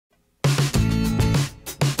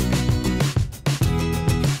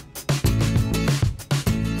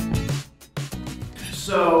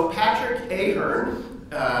So Patrick Ahern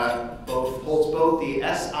holds both the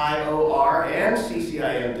SIOR and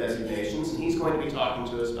CCIM designations, and he's going to be talking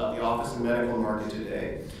to us about the office and medical market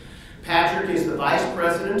today. Patrick is the Vice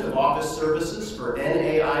President of Office Services for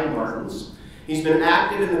NAI Martins. He's been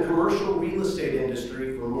active in the commercial real estate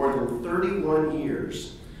industry for more than 31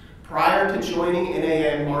 years. Prior to joining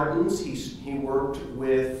NAI Martins, he worked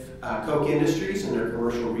with Koch Industries in their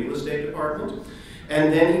commercial real estate department.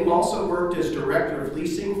 And then he also worked as Director of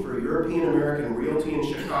Leasing for European American Realty in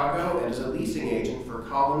Chicago and as a leasing agent for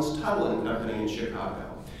Collins Tuttle & Company in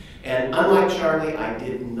Chicago. And unlike Charlie, I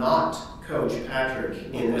did not coach Patrick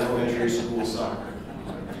in elementary school soccer.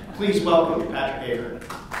 Please welcome Patrick Ahern.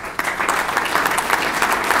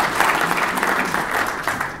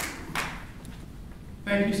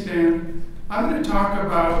 Thank you, Stan. I'm going to talk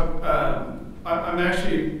about, I'm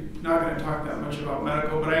actually not going to talk that much about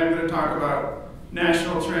medical, but I am going to talk about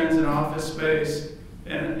national trends in office space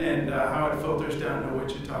and how it filters down to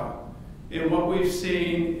Wichita. And what we've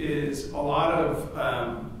seen is a lot of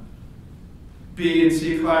B and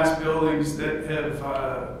C class buildings that have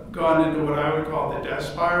gone into what I would call the death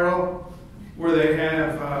spiral, where they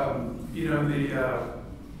have,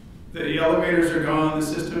 the elevators are gone, the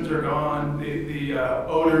systems are gone, the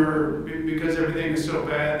owner, because everything is so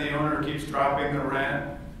bad, the owner keeps dropping the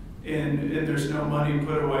rent, and there's no money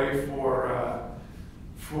put away for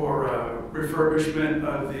refurbishment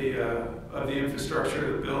of the infrastructure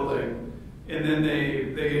of the building. And then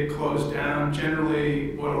they get closed down.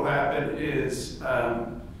 Generally, what will happen is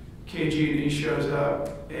KG&E shows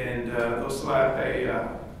up and they'll slap a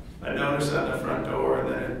notice on the front door,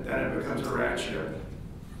 and then it becomes a rat ship.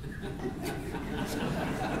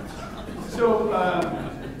 So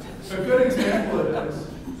a good example of this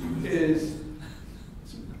is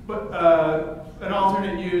an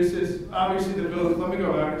alternate use is obviously the building. Let me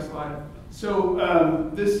go back a slide. So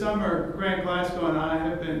this summer, Grant Glasgow and I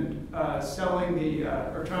have been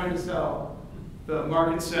trying to sell the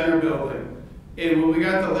Market Center building. And when we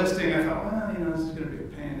got the listing, I thought, well, this is going to be a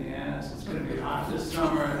pain in the ass. It's going to be hot this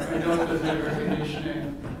summer. I know there's air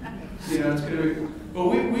conditioning. It's going to be. But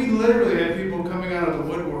we literally had people coming out of the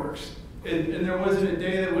woodworks, and there wasn't a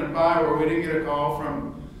day that went by where we didn't get a call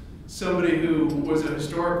from somebody who was a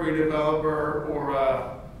historic redeveloper or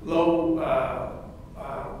a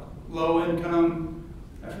low income,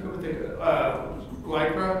 I forget what they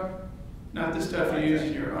Lycra, not the stuff you use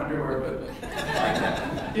in your underwear, but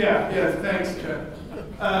yeah, thanks, Jeff.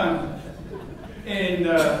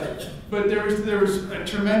 But there was a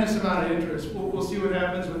tremendous amount of interest. We'll see what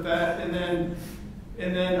happens with that, and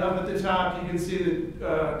then up at the top you can see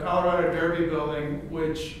the Colorado Derby building,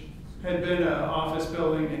 which had been an office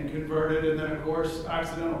building and converted, and then of course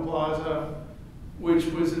Occidental Plaza, which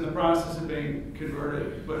was in the process of being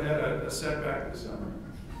converted, but had a setback this summer.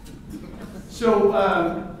 So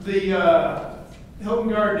the Hilton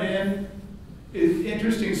Garden Inn is an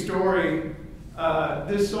interesting story.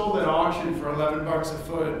 This sold at auction for $11 a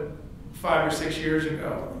foot 5 or 6 years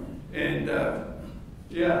ago, and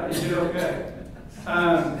yeah, you did okay.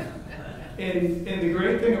 And the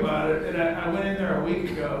great thing about it, and I went in there a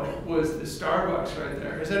week ago, was the Starbucks right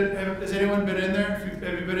there. Has anyone been in there? Have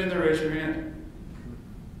you been in there? Raise your hand.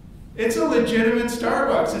 It's a legitimate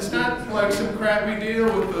Starbucks. It's not like some crappy deal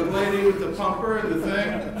with the lady with the pumper and the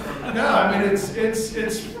thing. No, I mean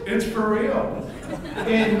it's for real.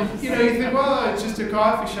 And you think, well, it's just a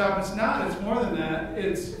coffee shop. It's not. It's more than that.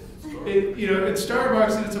 It's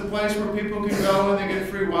Starbucks, and it's a place where people can go and they get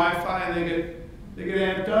free Wi-Fi and they get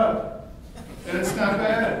amped up, and it's not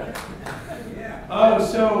bad. Oh,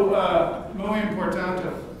 so muy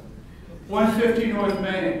importante. 150 North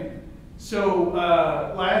Main. So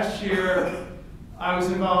last year, I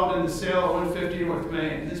was involved in the sale of 150 North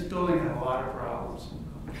Main. This building had a lot of problems,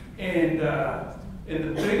 and the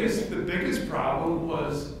biggest problem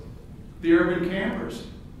was the urban campers.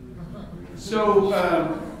 So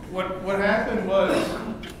what happened was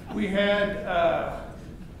we had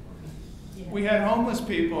homeless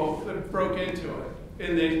people that broke into it,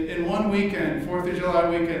 and in one weekend, 4th of July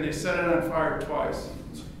weekend, they set it on fire twice.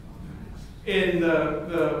 And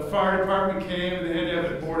the fire department came, and they had to have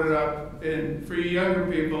it boarded up. And for you younger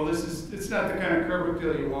people, it's not the kind of curb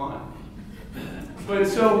appeal you want. But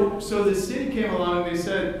so the city came along. They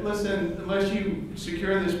said, listen, unless you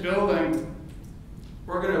secure this building,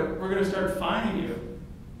 we're gonna start fining you.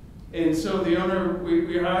 And so the owner,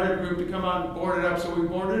 we hired a group to come out and board it up. So we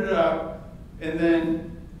boarded it up, and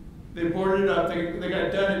then they boarded it up. They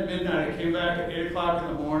got done at midnight. I came back at 8 o'clock in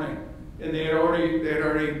the morning. And they had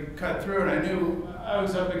already cut through, and I knew I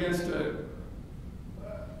was up against a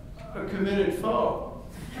committed foe.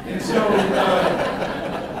 And so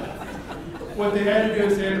what they had to do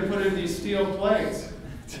is they had to put in these steel plates.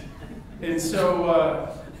 And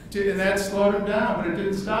so, and that slowed them down, but it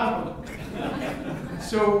didn't stop them.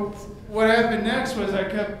 So what happened next was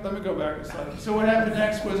let me go back a slide. So what happened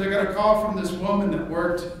next was I got a call from this woman that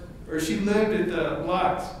worked, or she lived at the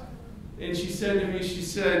lots. And she said to me, she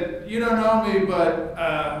said, "You don't know me, but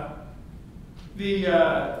these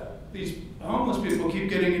homeless people keep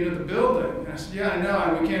getting into the building." And I said, "Yeah, I know,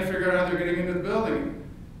 and we can't figure out how they're getting into the building."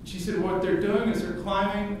 She said, "What they're doing is they're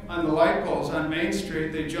climbing on the light poles on Main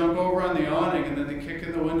Street, they jump over on the awning, and then they kick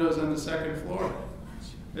in the windows on the second floor."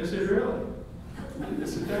 I said, "Really?" I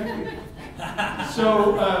said, "Thank you."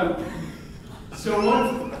 So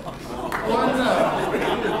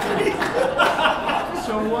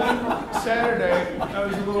one Saturday, I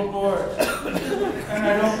was a little bored, and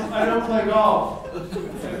I don't play golf,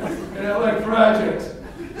 and I like projects.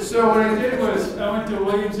 So what I did was I went to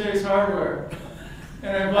Williams Ace Hardware,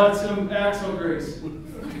 and I bought some axle grease.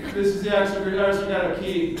 This is the axle grease. I also got a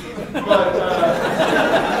key,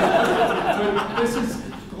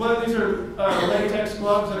 but these are latex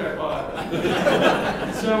gloves that I bought.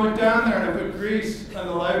 So I went down there and I put grease on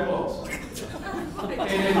the light bulbs.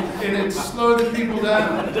 And it slowed the people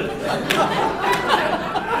down.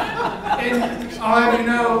 And I'll have you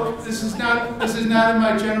know, this is not in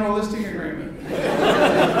my general listing agreement.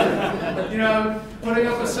 You know, putting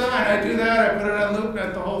up a sign, I do that, I put it on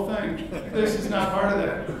LoopNet, the whole thing. This is not part of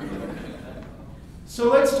that. So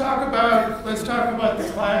let's talk about the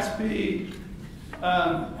Class B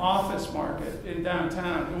office market in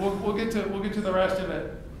downtown. And we'll get to the rest of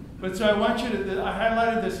it. But so I want you to, I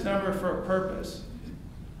highlighted this number for a purpose.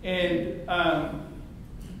 And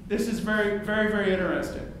this is very, very, very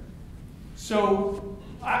interesting. So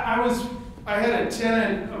I had a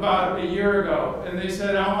tenant about a year ago, and they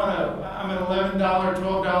said, I'm an $11,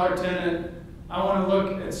 $12 tenant. I want to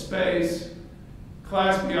look at space,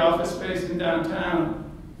 Class B office space in downtown.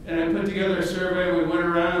 And I put together a survey. We went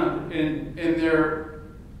around, and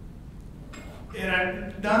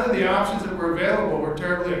none of the options that were available were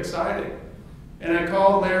terribly exciting. And I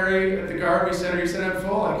called Larry at the Garvey Center. He said, "I'm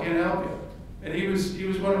full. I can't help you." And he was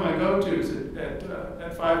one of my go-tos at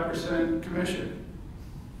 5% commission.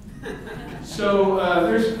 So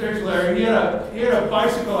there's Larry. He had a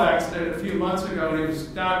bicycle accident a few months ago, and he was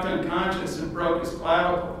knocked unconscious and broke his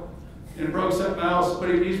clavicle and broke something else. But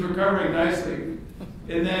he's recovering nicely.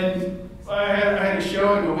 And then I had a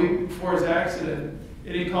showing a week before his accident,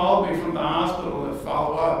 and he called me from the hospital to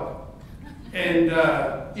follow up. And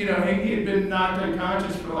he had been knocked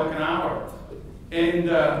unconscious for like an hour, and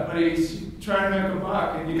but he's trying to make a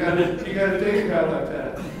buck, and you got to take a guy like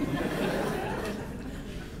that.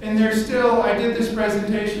 And I did this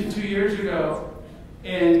presentation 2 years ago,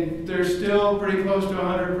 and they're still pretty close to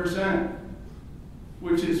 100%,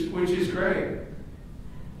 which is great.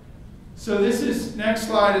 So next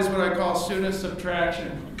slide is what I call SUNA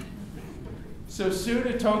subtraction. So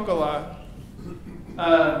SUNA Tokala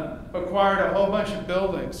acquired a whole bunch of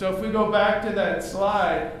buildings. So if we go back to that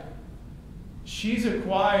slide, she's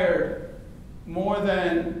acquired more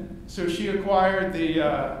than, so she acquired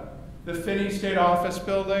the Finney State Office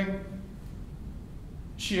Building.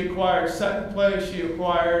 She acquired Sutton Place. She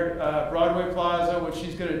acquired Broadway Plaza, which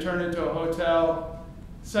she's going to turn into a hotel.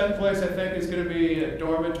 Sutton Place, I think, is going to be a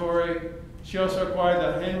dormitory. She also acquired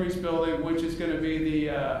the Henry's Building, which is going to be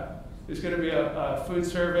a food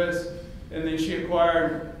service. And then she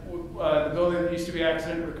acquired the building that used to be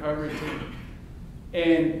accident recovery team.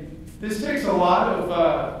 And this takes a lot of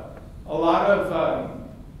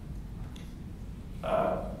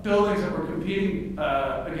buildings that were competing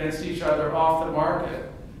against each other off the market.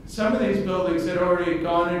 Some of these buildings had already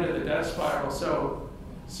gone into the death spiral. So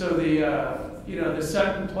the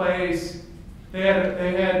Sutton Place, they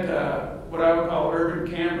had what I would call urban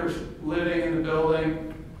campers living in the building.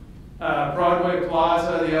 Broadway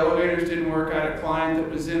Plaza, the elevators didn't work. I had a client that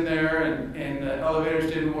was in there, and the elevators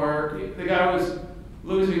didn't work. The guy was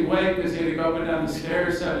losing weight because he had to go up and down the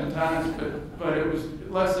stairs 7 times, but it was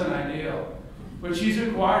less than ideal. But she's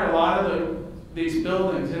acquired a lot of these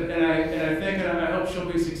buildings, and I think, and I hope she'll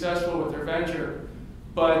be successful with her venture.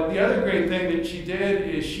 But the other great thing that she did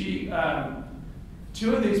is she,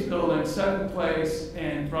 2 of these buildings, Sutton Place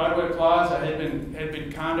and Broadway Plaza, had been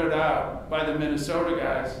condoed out by the Minnesota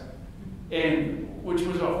guys, and which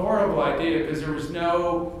was a horrible idea because there was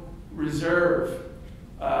no reserve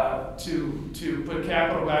to put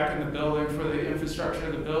capital back in the building for the infrastructure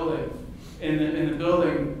of the building. And the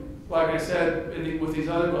building, like I said, with these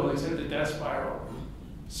other buildings, hit the death spiral.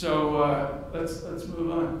 So let's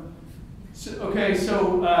move on. So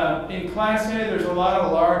in Class A, there's a lot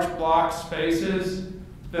of large block spaces.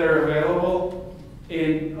 that are available.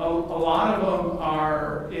 And a lot of them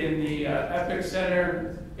are in the Epic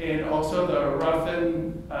Center and also the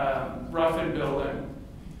Ruffin building.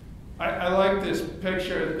 I like this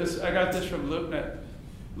picture. I got this from LoopNet.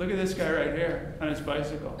 Look at this guy right here on his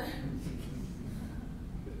bicycle.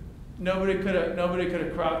 Nobody could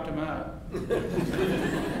have cropped him out.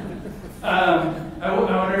 I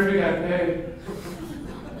wonder if he got paid.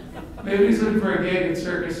 Maybe he's looking for a gig at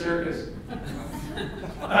Circus Circus.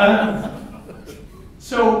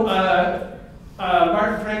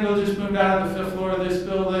 Martin Pringle just moved out on the 5th floor of this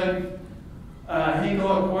building.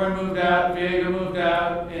 Hinkle and Corn moved out, Viega moved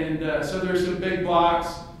out, and so there's some big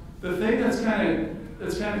blocks. The thing that's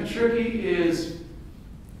kind of tricky is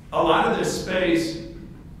a lot of this space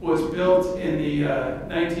was built in the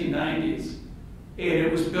 1990s, and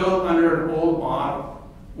it was built under an old model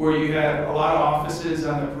where you had a lot of offices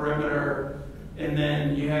on the perimeter, and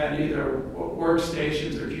then you had either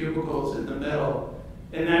workstations or cubicles in the middle,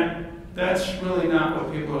 and that's really not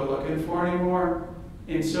what people are looking for anymore.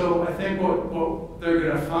 And so I think what they're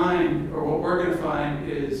going to find, or what we're going to find,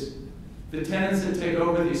 is the tenants that take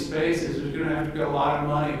over these spaces are going to have to get a lot of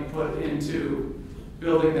money put into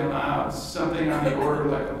building them out, something on the order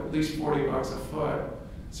like at least $40 a foot.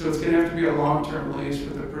 So it's going to have to be a long-term lease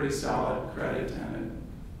with a pretty solid credit tenant.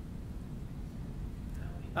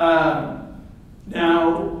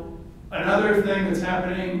 Now, another thing that's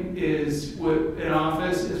happening is in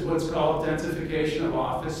office is what's called densification of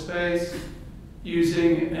office space,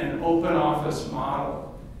 using an open office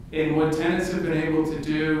model. And what tenants have been able to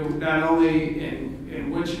do, not only in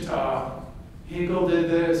Wichita, Hinkle did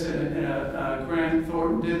this, and Grant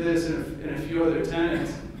Thornton did this, and a few other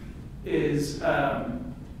tenants, is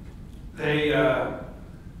they go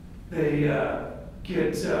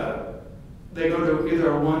to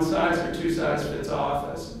either a one-size or two-size-fits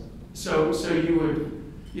office. So you would,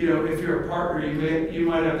 if you're a partner, you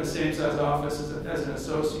might have the same size office as an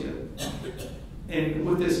associate. And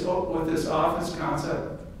with this office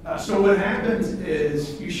concept, so what happens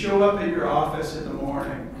is you show up at your office in the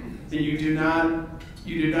morning, and you do not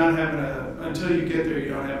have until you get there, you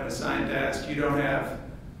don't have an assigned desk. You don't have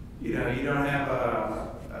a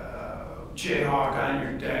Jayhawk on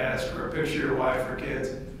your desk or a picture of your wife or kids.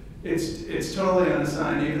 It's totally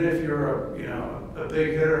unassigned, even if you're a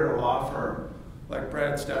big hitter at a law firm like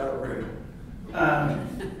Brad Stout over here.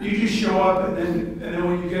 You just show up, and then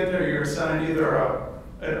when you get there, you're assigned either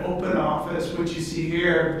an open office, which you see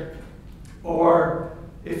here, or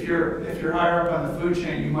if you're higher up on the food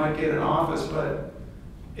chain, you might get an office. But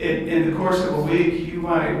in the course of a week, you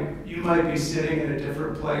might be sitting in a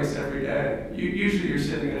different place every day. Usually, you're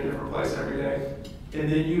sitting in a different place every day, and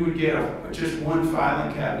then you would get just one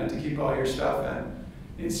filing cabinet to keep all your stuff in.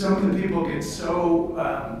 And some of the people get so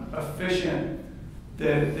efficient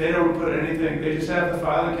that they don't put anything, they just have the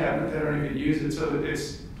filing cabinet, they don't even use it, so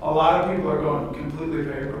a lot of people are going completely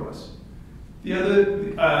paperless. The other,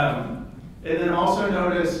 and then also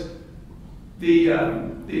notice these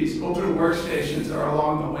open workstations are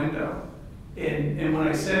along the window. And when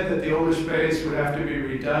I said that the older space would have to be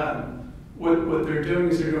redone, what they're doing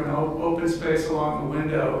is they're doing open space along the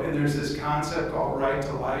window, and there's this concept called right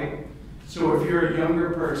to light. So if you're a younger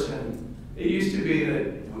person, it used to be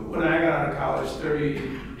that when I got out of college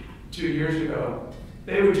 32 years ago,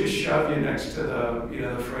 they would just shove you next to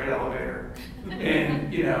the freight elevator,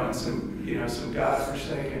 and some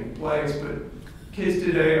godforsaken place. But kids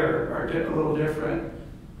today are a little different,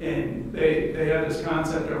 and they have this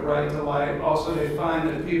concept of right to light. Also, they find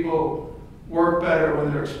that people work better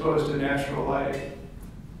when they're exposed to natural light.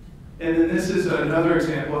 And then this is another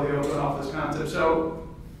example of the open office concept. So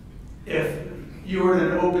if you were in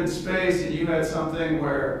an open space and you had something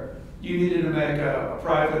where you needed to make a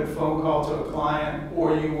private phone call to a client,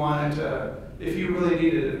 or you wanted to, if you really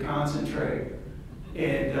needed to concentrate,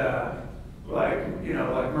 and like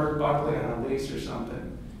Merck Buckley on a lease or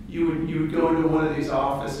something, you would go into one of these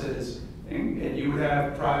offices, and you would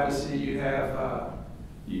have privacy. You'd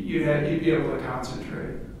be able to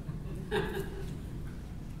concentrate.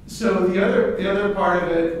 So the other part of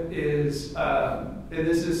it is, and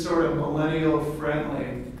this is sort of millennial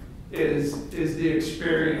friendly, is the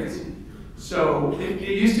experience. So it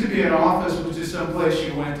used to be an office, which is someplace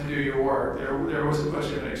you went to do your work. There wasn't much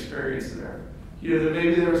of an experience there.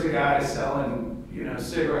 Maybe there was a guy selling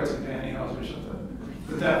cigarettes and pantyhose or something,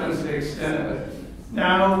 but that was the extent of it.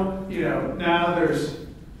 Now there's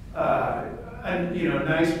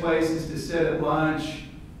nice places to sit at lunch,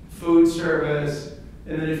 food service,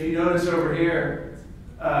 and then if you notice over here,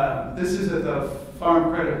 this is at the Farm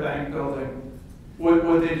Credit Bank building.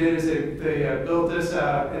 What they did is they built this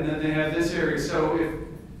out, and then they had this area. So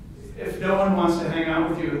if no one wants to hang out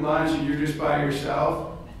with you at lunch and you're just by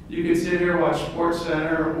yourself, you can sit here, watch Sports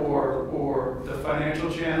Center or the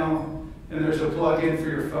Financial Channel, and there's a plug-in for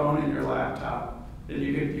your phone and your laptop, and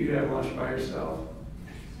you could have lunch by yourself.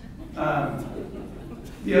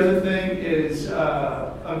 The other thing is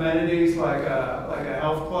amenities like a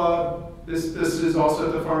health club. This is also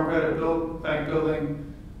at the Farm Credit Bank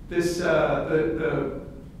building. The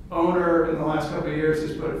owner in the last couple of years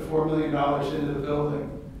has put $4 million into the building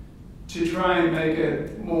to try and make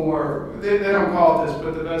it more, they don't call it this,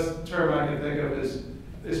 but the best term I can think of is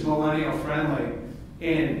millennial friendly.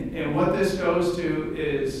 And what this goes to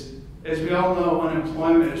is, as we all know,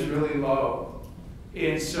 unemployment is really low.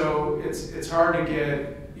 And so it's hard to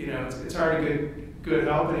get, it's hard to get good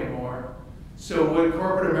help anymore. So what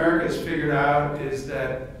corporate America has figured out is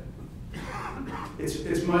that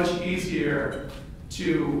it's much easier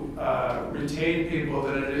to retain people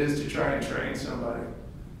than it is to try and train somebody.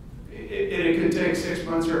 It could take 6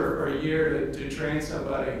 months or a year to train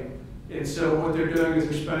somebody. And so what they're doing is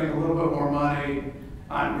they're spending a little bit more money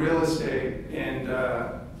on real estate. And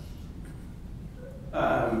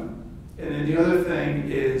then the other thing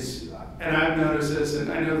is, and I've noticed this,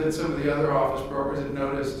 and I know that some of the other office brokers have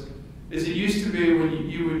noticed, is it used to be when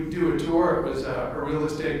you would do a tour, it was a real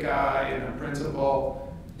estate guy and a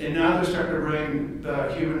principal, and now they're starting to bring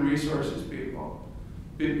the human resources people.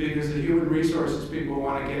 Because the human resources people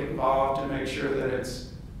want to get involved to make sure that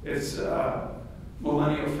it's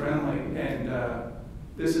millennial friendly. And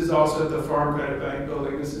this is also at the Farm Credit Bank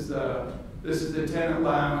building. This is the tenant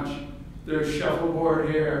lounge. There's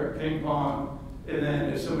shuffleboard here, ping pong, and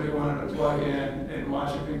then if somebody wanted to plug in and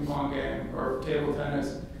watch a ping pong game or table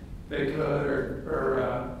tennis, they could,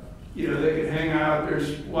 or they could hang out.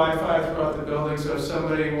 There's Wi-Fi throughout the building, so if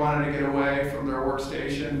somebody wanted to get away from their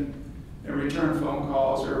workstation and return phone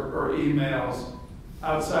calls or emails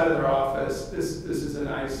outside of their office, this is a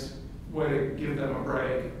nice way to give them a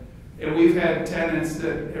break. And we've had tenants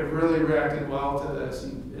that have really reacted well to this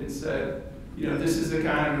and said, this is the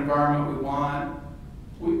kind of environment we want.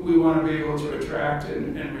 We want to be able to attract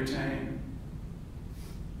and retain.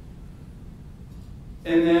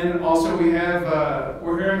 And then also we have,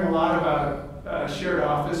 we're hearing a lot about shared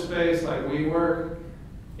office space like WeWork.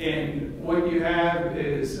 And what you have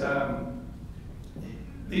is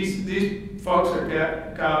these folks are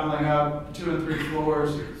gobbling up 2 and 3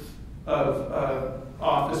 floors of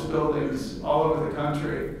office buildings all over the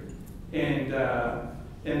country, and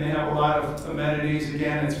they have a lot of amenities.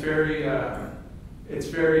 Again, it's very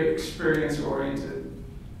experience oriented.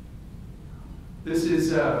 This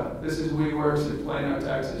is WeWorks in Plano,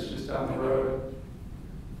 Texas, just down the road.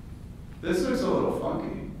 This looks a little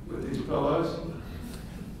funky with these pillows.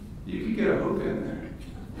 You could get a hook in there.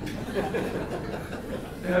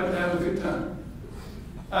 have a good time.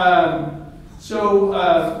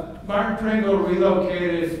 Martin Pringle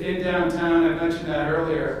relocated in downtown. I mentioned that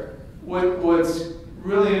earlier. What's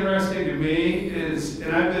really interesting to me is,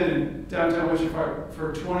 and I've been in downtown Wichita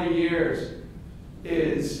for 20 years,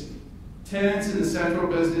 is tenants in the central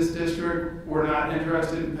business district were not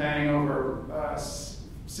interested in paying over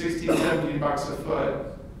 $16, $17 a foot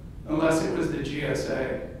unless it was the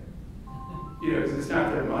GSA. Because it's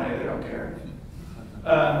not their money, they don't care.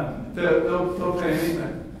 They'll pay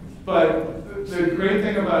anything. But the great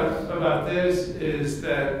thing about this is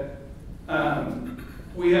that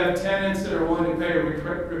we have tenants that are willing to pay a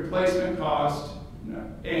replacement cost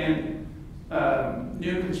and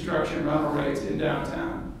new construction rental rates in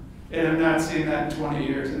downtown. And I'm not seeing that in 20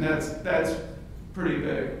 years, and that's pretty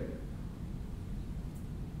big.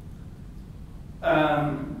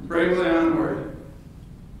 Bravely onward.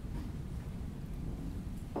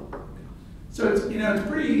 So it's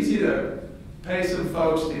pretty easy to pay some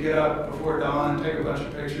folks to get up before dawn and take a bunch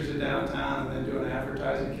of pictures of downtown and then do an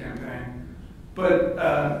advertising campaign. But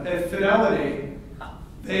at Fidelity,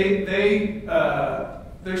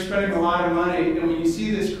 they're spending a lot of money. And when you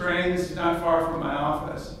see this crane, this is not far from my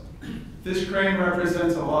office. This crane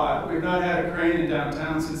represents a lot. We've not had a crane in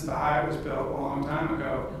downtown since the Hyatt was built a long time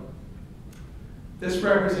ago. This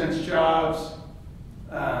represents jobs.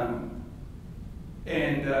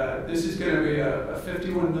 This is going to be a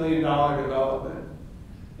 $51 million development.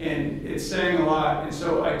 And it's saying a lot. And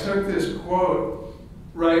so I took this quote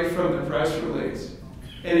right from the press release.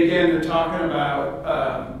 And again, they're talking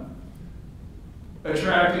about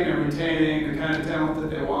attracting and retaining the kind of talent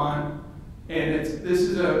that they want. And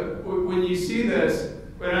when you see this,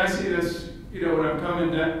 when I see this, when I'm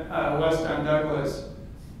coming west on Douglas,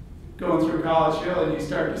 going through College Hill, and you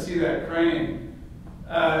start to see that crane,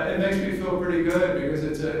 it makes me feel pretty good because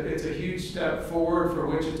it's a huge step forward for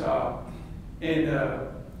Wichita, and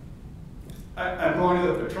I belonged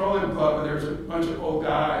to the petroleum club, and there was a bunch of old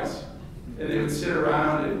guys, and they would sit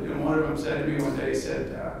around, and one of them said to me one day, he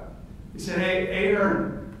said, hey,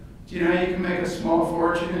 Ahern, do you know how you can make a small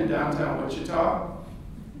fortune in downtown Wichita?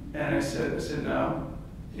 And I said, no.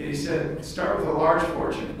 And he said, start with a large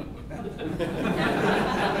fortune.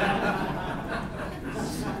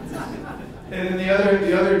 And then the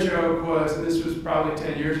other joke was, and this was probably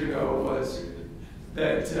 10 years ago, was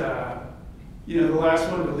that, the last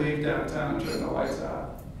one to leave downtown turned the lights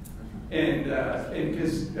out. And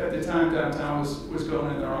because at the time downtown was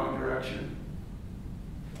going in the wrong direction.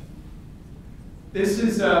 This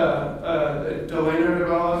is a Delano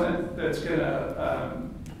development that's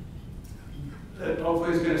gonna, that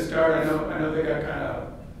hopefully is gonna start. I know they got kind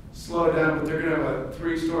of slowed down, but they're gonna have a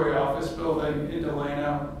 3-story office building in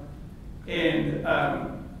Delano. And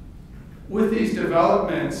with these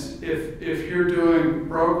developments, if you're doing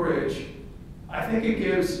brokerage, I think it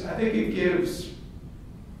gives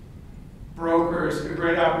brokers a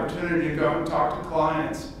great opportunity to go out and talk to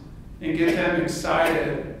clients and get them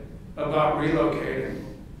excited about relocating,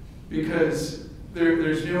 because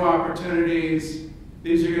there's new opportunities.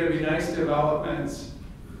 These are going to be nice developments.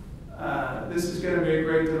 This is going to be a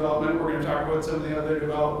great development. We're going to talk about some of the other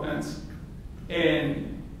developments.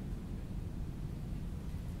 And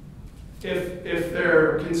if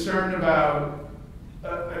they're concerned about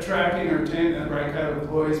attracting or retaining the right kind of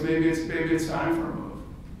employees, maybe it's time for a move.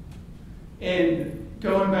 And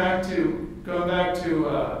going back to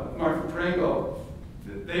Martha Pringle,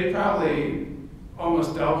 they probably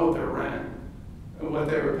almost doubled their rent and what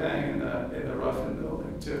they were paying in the Ruffin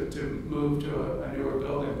building to move to a newer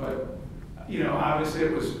building. But obviously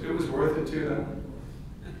it was worth it to them.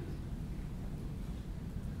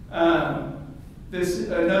 This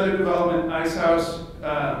another development, Ice House,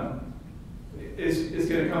 is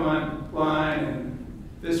going to come online, and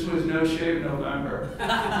this was No Shave November.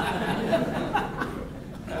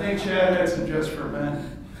 I think Chad had some Just for Men.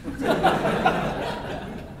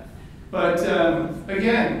 But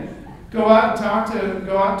again, go out and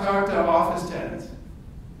talk to office tenants.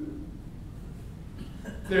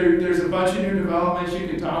 There's a bunch of new developments you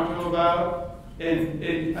can talk to them about,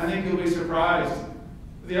 and I think you'll be surprised.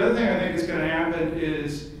 The other thing I think is going to happen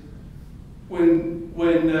is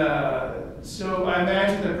so I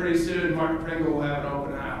imagine that pretty soon Martin Pringle will have an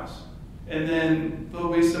open house. And then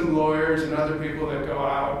there'll be some lawyers and other people that go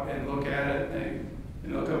out and look at it, and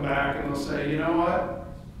they'll come back and they'll say, you know what?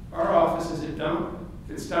 Our office is a dump.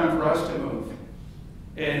 It's time for us to move.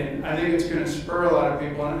 And I think it's going to spur a lot of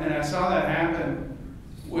people. And I saw that happen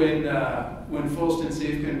when Fulton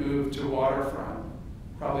Siefken moved to Waterfront,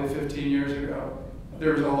 probably 15 years ago.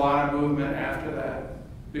 There was a lot of movement after that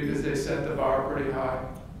because they set the bar pretty high.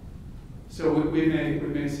 So we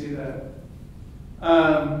may see that.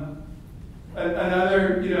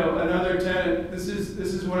 Another tenant. This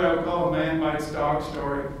is what I would call a man bites dog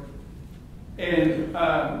story. And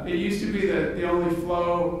it used to be that the only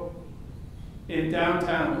flow in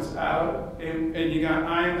downtown was out, and you got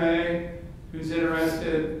IMA who's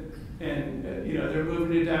interested, and they're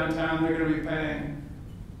moving to downtown. They're going to be paying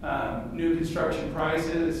new construction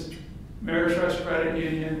prices. Mayor's Trust Credit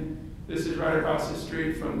Union. This is right across the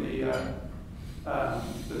street from the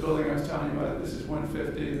building I was telling you about. This is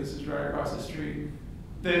 150. This is right across the street.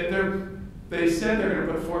 They said they're going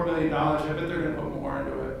to put $4 million. I bet they're going to put more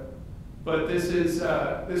into it. But this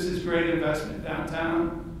is great investment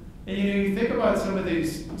downtown. And you think about some of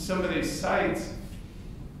these sites.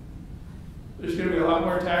 There's going to be a lot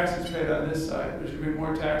more taxes paid on this site. There's going to be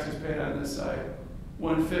more taxes paid on this site.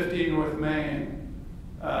 150 North Main.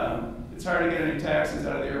 It's hard to get any taxes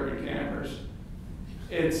out of the urban campers.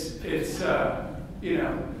 This is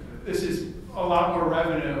a lot more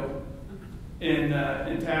revenue in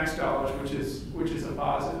tax dollars, which is a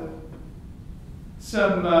positive.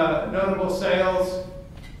 Some notable sales: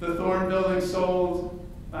 the Thorne building sold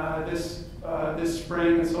this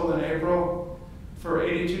spring. It sold in April for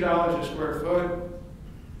 $82 a square foot.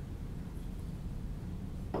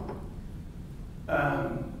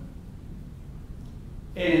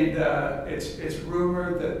 It's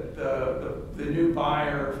rumored that the new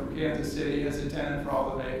buyer from Kansas City has a tenant for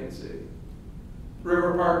all the vacancy.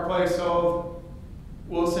 River Park Place sold.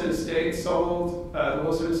 Wilson Estates sold. The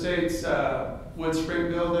Wilson Estates Wood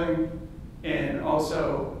Spring building, and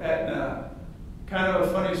also Etna. Kind of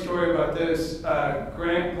a funny story about this.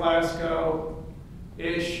 Grant Glasgow,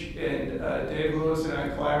 Ish, and Dave Lewis and I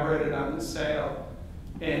collaborated on this sale.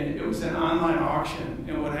 And it was an online auction.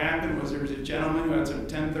 And what happened was there was a gentleman who had some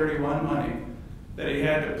 1031 money that he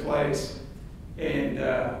had to place. And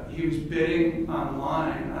he was bidding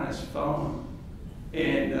online on his phone.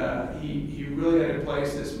 and he really had to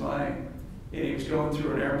place this money, and he was going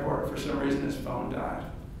through an airport. For some reason, his phone died.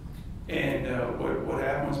 And what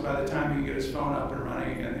happened was, by the time he could get his phone up and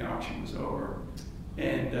running again, the auction was over.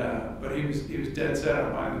 And but he was dead set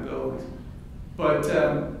on buying the buildings. But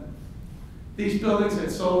these buildings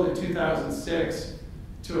had sold in 2006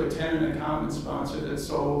 to a tenant and common sponsor that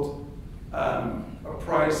sold a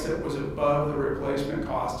price that was above the replacement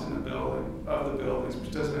cost in the buildings,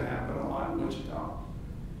 which doesn't happen a lot in Wichita.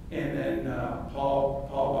 And then Paul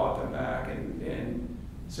bought them back, and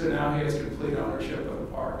so now he has complete ownership of the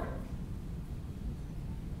park.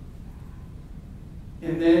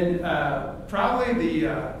 And then probably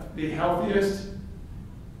the healthiest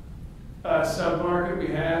submarket we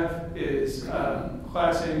have is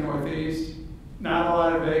Class A Northeast. Not a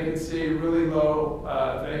lot of vacancy, really low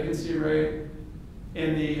vacancy rate.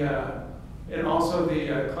 And also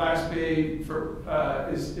the Class B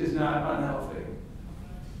is not unhealthy.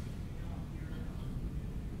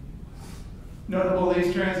 Notable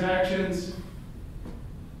lease transactions.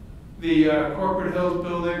 The Corporate Hills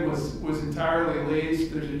building was entirely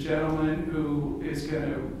leased. There's a gentleman who's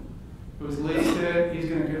leased it. He's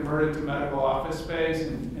going to convert it to medical office space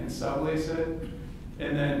and sublease it.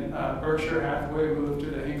 And then Berkshire Hathaway moved to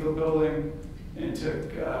the Hinkle building and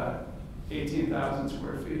took 18,000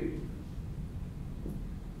 square feet.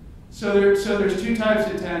 So there's two types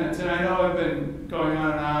of tenants, and I know I've been going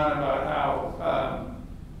on and on about how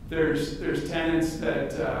there's tenants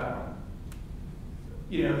that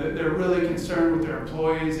that they're really concerned with their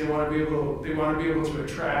employees. They want to be able to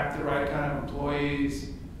attract the right kind of employees.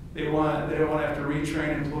 They don't want to have to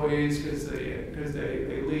retrain employees because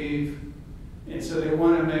they leave, and so they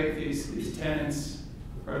want to make these tenants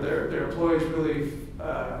or their employees really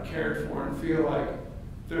cared for and feel like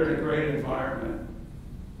they're in a great environment.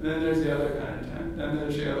 And then there's the other kind of tenant. Then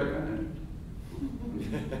there's the other kind.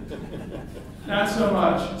 Not so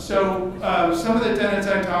much. So some of the tenants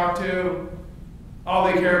I talk to, all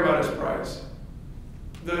they care about is price.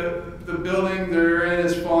 The building they're in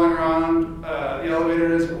is falling around, the elevator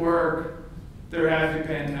doesn't work, they're happy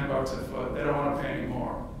paying $10 a foot. They don't want to pay any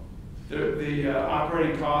more. The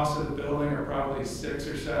operating costs of the building are probably 6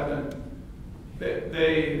 or 7.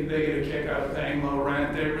 They get a kick out of paying low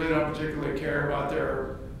rent. They really don't particularly care about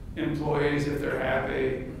their employees, if they're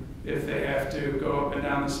happy, if they have to go up and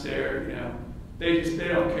down the stairs, they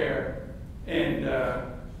don't care. And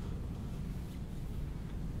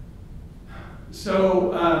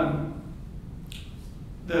so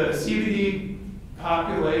the CBD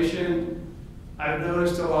population, I've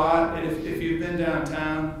noticed a lot, and if you've been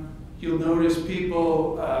downtown, you'll notice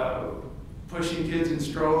people pushing kids in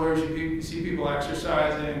strollers. You see people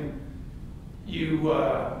exercising.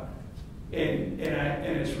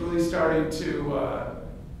 And it's really starting to,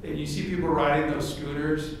 and you see people riding those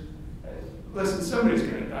scooters. Listen, somebody's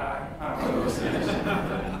going to die on one of those things.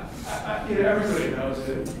 Everybody knows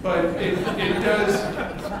it, but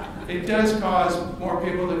it does cause more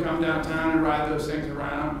people to come downtown and ride those things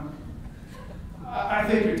around. I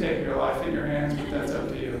think you're taking your life in your hands, but that's up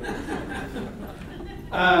to you.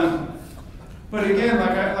 But again,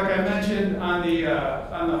 like I mentioned on the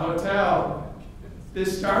hotel,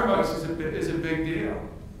 this Starbucks is a big deal.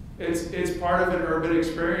 It's part of an urban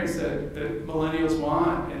experience that millennials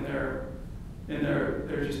want, and they're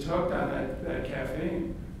just hooked on that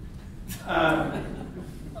caffeine.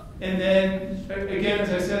 And then again, as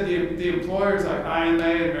I said, the employers like IMA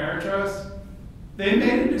and Ameritrust, they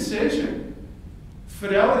made a decision.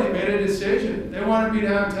 Fidelity made a decision. They want to be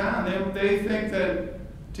downtown. They think that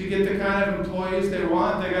to get the kind of employees they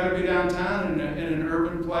want, they got to be downtown in an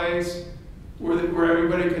urban place where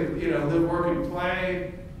everybody could live, work, and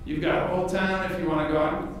play. You've got Old Town if you want to go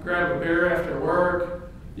out and grab a beer after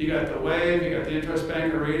work. You got the Wave. You got the Interest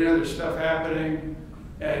Bank Arena. There's stuff happening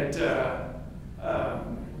at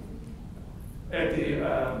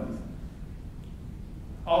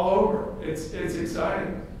all over. It's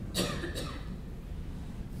exciting.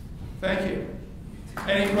 Thank you.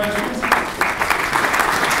 Any questions?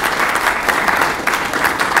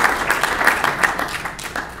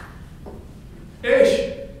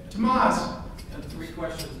 Ish, Tomas. And 3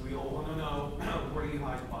 questions. We all want to know, where do you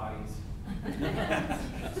hide bodies?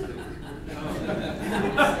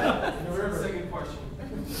 Second question.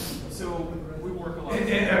 So we work a lot.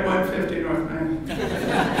 At 150 North Main.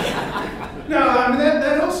 No, I mean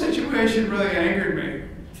that whole situation really angered me,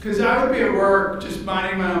 because I would be at work just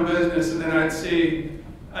minding my own business, and then I'd see,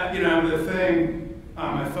 the thing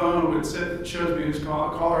on my phone would shows me who's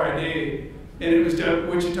caller ID, and it was the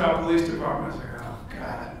Wichita Police Department. I was like, oh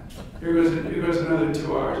God, here goes another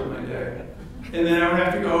 2 hours of my day. And then I would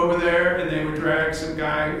have to go over there, and they would drag some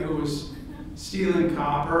guy who was stealing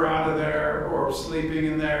copper out of there or sleeping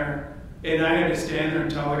in there. And I had to stand there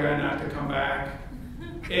and tell the guy not to come back.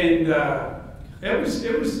 And it was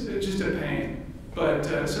just a pain. But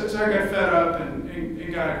so I got fed up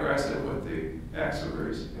and got aggressive with the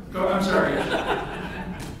accessories. Oh, I'm sorry.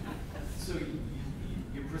 So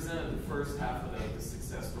you presented the first half of the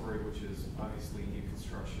success story, which is obviously new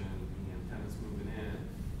construction and tenants moving in.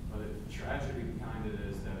 But the tragedy behind it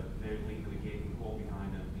is that they're leaving a gaping hole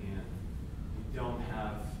behind them, and you don't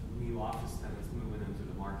have new office tenants moving into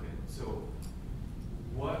the market. So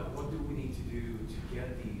what do we need to do to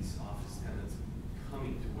get these office tenants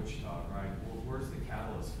coming to Wichita, right? Well, where's the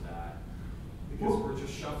catalyst for that? Because we're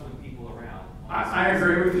just shuffling people around. I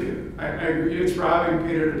agree with you. I agree. It's robbing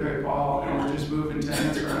Peter to pay Paul, and we're just moving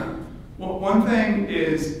tenants around. Well, one thing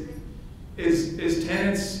is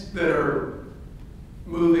tenants that are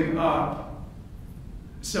moving up.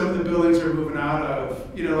 Some of the buildings are moving out of.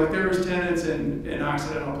 Like there was tenants in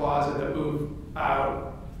Occidental Plaza that moved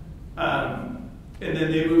out, and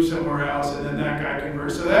then they moved somewhere else, and then that guy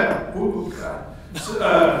converted. So that,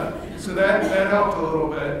 so that helped a little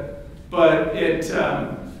bit, but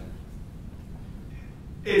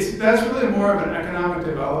that's really more of an economic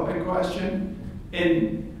development question.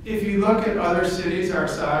 And if you look at other cities our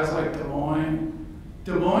size, like Des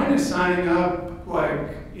Moines is signing up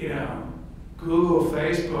like, Google,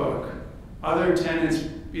 Facebook, other tenants,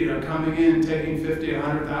 coming in, taking 50,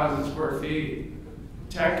 100,000 square feet,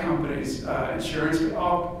 tech companies, insurance,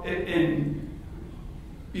 and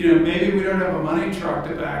maybe we don't have a money truck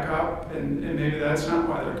to back up, and maybe that's not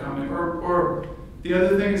why they're coming. Or the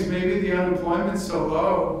other thing is maybe the unemployment's so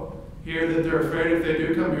low here that they're afraid if they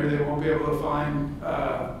do come here, they won't be able to find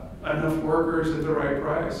enough workers at the right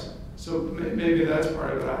price. So maybe that's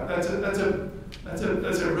part of that. That's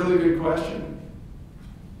a really good question.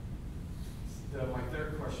 My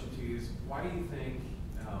third question to you is, why do you think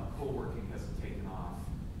co-working hasn't taken off?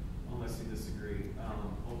 Unless you disagree,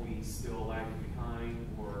 are we still lagging behind,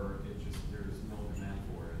 or there's no demand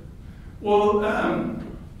for it? Well,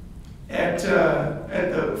 at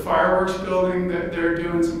the fireworks building, they're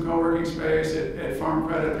doing some co-working space. At Farm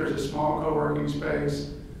Credit, there's a small co-working space.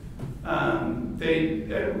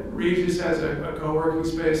 Regis has a co-working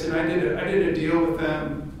space, and I did a deal with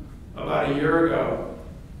them about a year ago,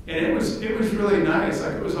 and it was really nice.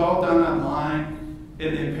 Like, it was all done online,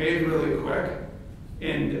 and they paid really quick,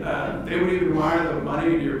 and they would even wire the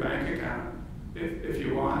money into your bank account if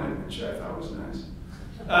you wanted, which I thought was nice.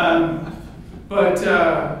 But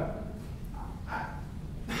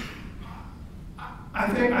I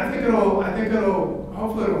think it'll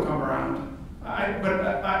hopefully it'll come around.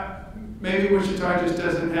 Maybe Wichita just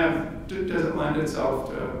doesn't lend itself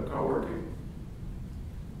to co-working.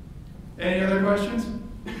 Any other questions?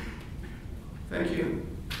 Thank you.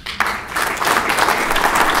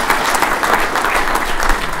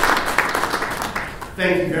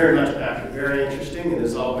 Thank you very much, Patrick. Very interesting, and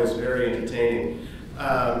as always, very entertaining.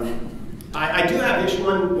 I do have just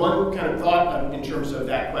one kind of thought in terms of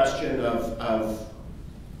that question of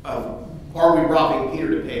are we robbing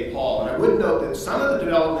Peter to pay Paul? And I would note that some of the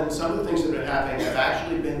development, some of the things that have been happening have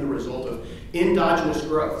actually been the result of endogenous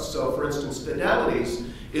growth. So, for instance, Fidelity's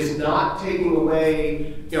is not taking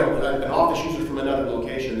away, an office user from another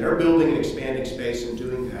location. They're building and expanding space and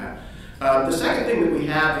doing that. The second thing that we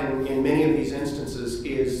have in many of these instances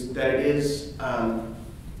is that it is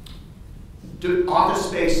office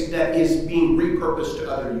space that is being repurposed to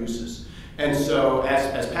other uses. And so,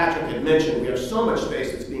 as Patrick had mentioned, we have so much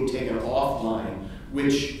space that's being taken offline,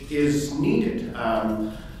 which is needed.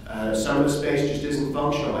 Some of the space just isn't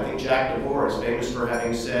functional. I think Jack DeBoer is famous for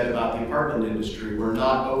having said about the apartment industry, we're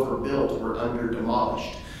not overbuilt, we're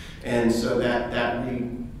under-demolished. And so that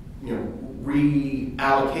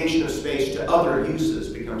reallocation of space to other uses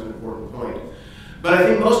becomes an important point. But I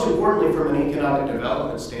think most importantly, from an economic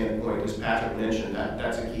development standpoint, as Patrick mentioned,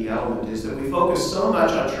 that's a key element, is that we focus so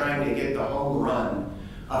much on trying to get the home run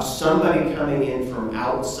of somebody coming in from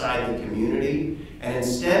outside the community, and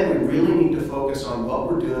instead we really need to focus on what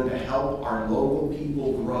we're doing to help our local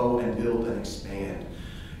people grow and build and expand.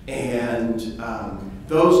 And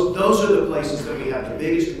those are the places that we have the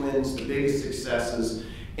biggest wins, the biggest successes,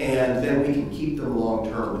 and then we can keep them long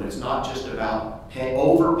term. And it's not just about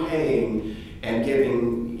overpaying and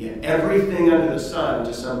giving everything under the sun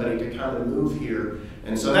to somebody to come and move here.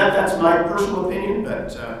 And so that's my personal opinion,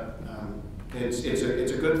 but it's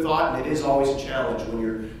a good thought, and it is always a challenge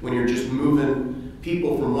when you're just moving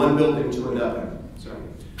people from one building to another.